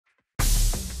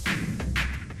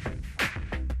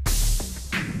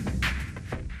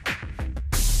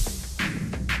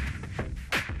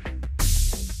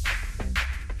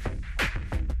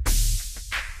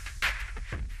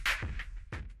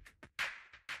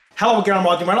Hello again, I'm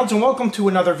Rodney Reynolds and welcome to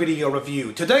another video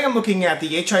review. Today I'm looking at the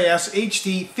HIS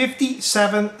HD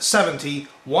 5770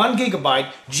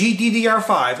 1GB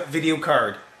GDDR5 video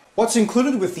card. What's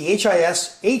included with the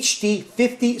HIS HD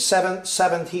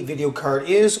 5770 video card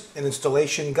is an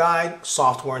installation guide,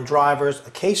 software and drivers,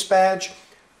 a case badge,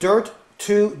 DIRT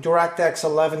 2 DirectX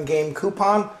 11 game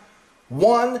coupon,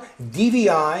 one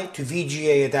DVI to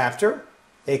VGA adapter,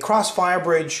 a crossfire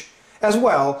bridge, as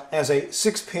well as a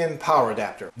 6-pin power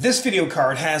adapter. This video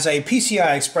card has a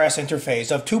PCI Express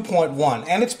interface of 2.1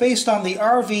 and it's based on the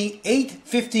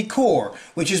RV850 core,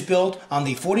 which is built on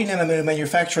the 40nm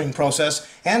manufacturing process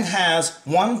and has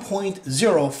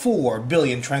 1.04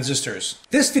 billion transistors.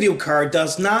 This video card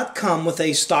does not come with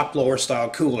a stock blower style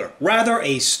cooler, rather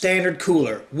a standard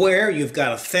cooler where you've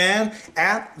got a fan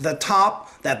at the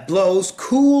top that blows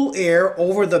cool air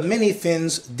over the mini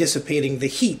fins, dissipating the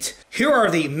heat. Here are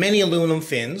the mini aluminum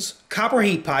fins, copper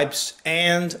heat pipes,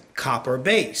 and copper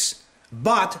base.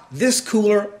 But this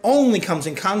cooler only comes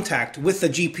in contact with the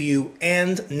GPU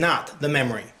and not the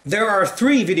memory. There are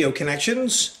 3 video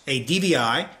connections, a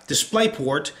DVI,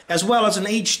 DisplayPort, as well as an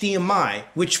HDMI,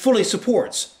 which fully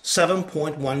supports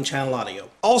 7.1 channel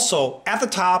audio. Also, at the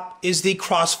top is the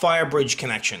crossfire bridge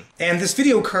connection. And this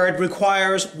video card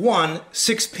requires one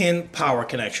 6-pin power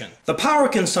connection. The power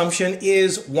consumption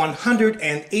is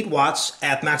 108 watts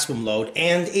at maximum load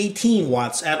and 18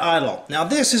 watts at idle. Now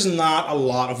this is not a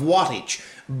lot of wattage,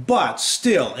 but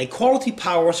still, a quality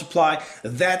power supply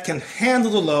that can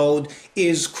handle the load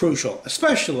is crucial,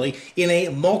 especially in a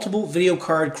multiple video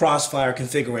card crossfire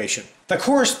configuration. The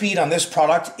core speed on this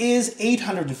product is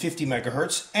 850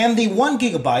 MHz, and the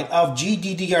 1GB of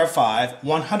GDDR5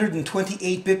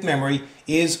 128-bit memory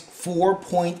is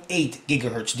 4.8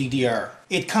 GHz DDR.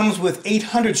 It comes with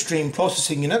 800 stream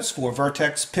processing units for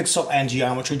vertex, pixel, and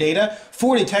geometry data,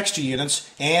 40 texture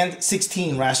units, and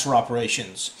 16 raster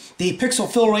operations. The pixel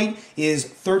fill rate is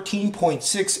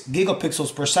 13.6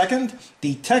 gigapixels per second,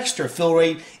 the texture fill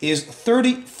rate is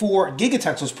 34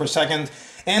 gigatexels per second,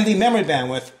 and the memory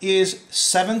bandwidth is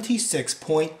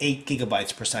 76.8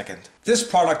 gigabytes per second. This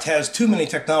product has too many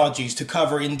technologies to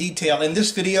cover in detail in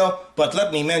this video, but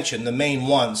let me mention the main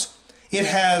ones. It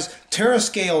has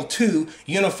Terascale 2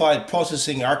 unified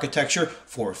processing architecture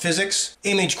for physics.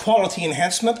 Image quality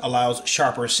enhancement allows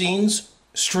sharper scenes.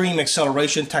 Stream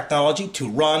acceleration technology to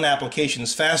run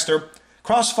applications faster.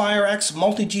 Crossfire X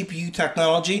multi-GPU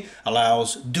technology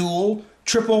allows dual,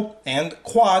 triple, and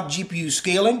quad GPU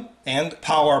scaling, and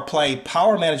PowerPlay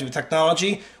power management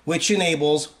technology, which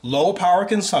enables low power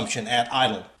consumption at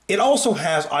idle. It also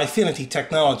has Eyefinity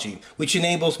technology, which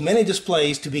enables many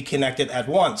displays to be connected at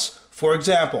once. For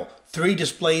example, 3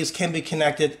 displays can be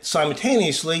connected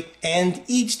simultaneously, and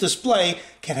each display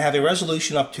can have a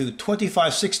resolution up to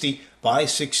 2560 by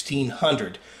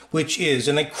 1600, which is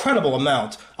an incredible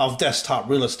amount of desktop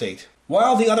real estate.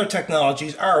 While the other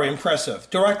technologies are impressive,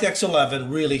 DirectX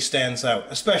 11 really stands out,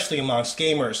 especially amongst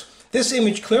gamers. This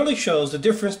image clearly shows the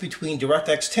difference between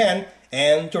DirectX 10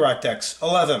 and DirectX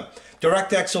 11.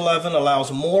 DirectX 11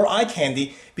 allows more eye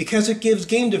candy because it gives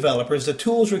game developers the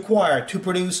tools required to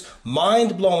produce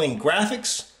mind-blowing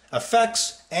graphics,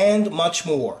 effects, and much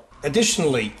more.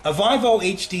 Additionally, a Vivo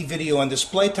HD video and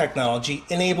display technology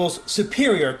enables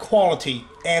superior quality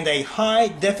and a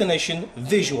high-definition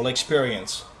visual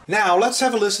experience. Now let's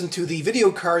have a listen to the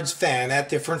video card's fan at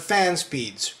different fan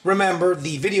speeds. Remember,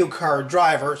 the video card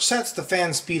driver sets the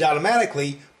fan speed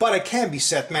automatically, but it can be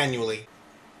set manually.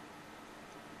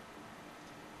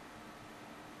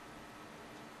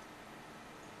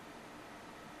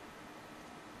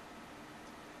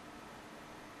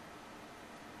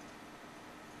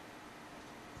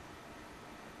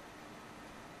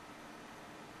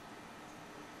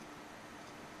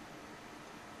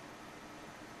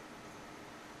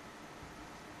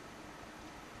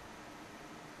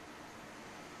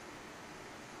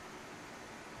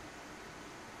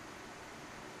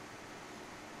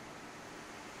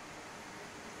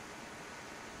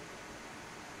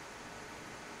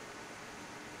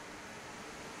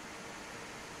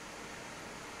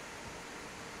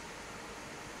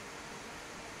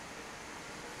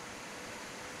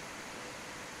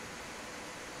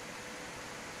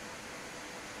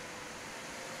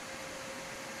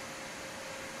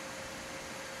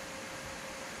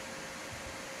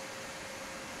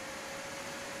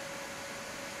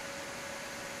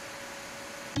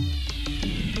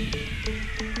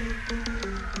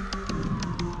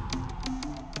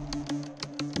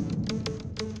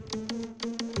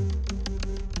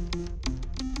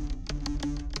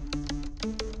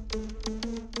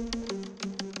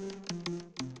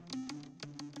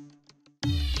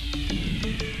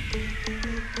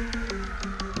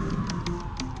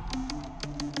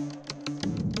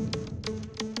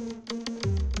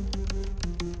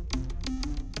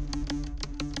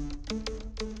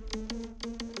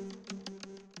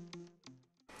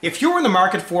 If you're in the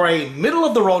market for a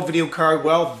middle-of-the-road video card,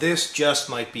 well, this just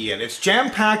might be it. It's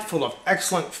jam-packed full of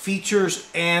excellent features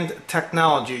and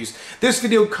technologies. This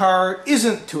video card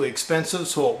isn't too expensive,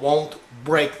 so it won't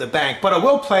break the bank, but it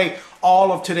will play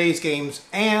all of today's games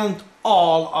and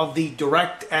all of the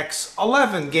DirectX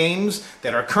 11 games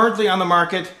that are currently on the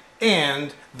market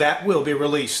and that will be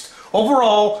released.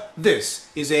 Overall, this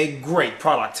is a great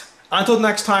product. Until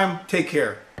next time, take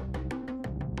care.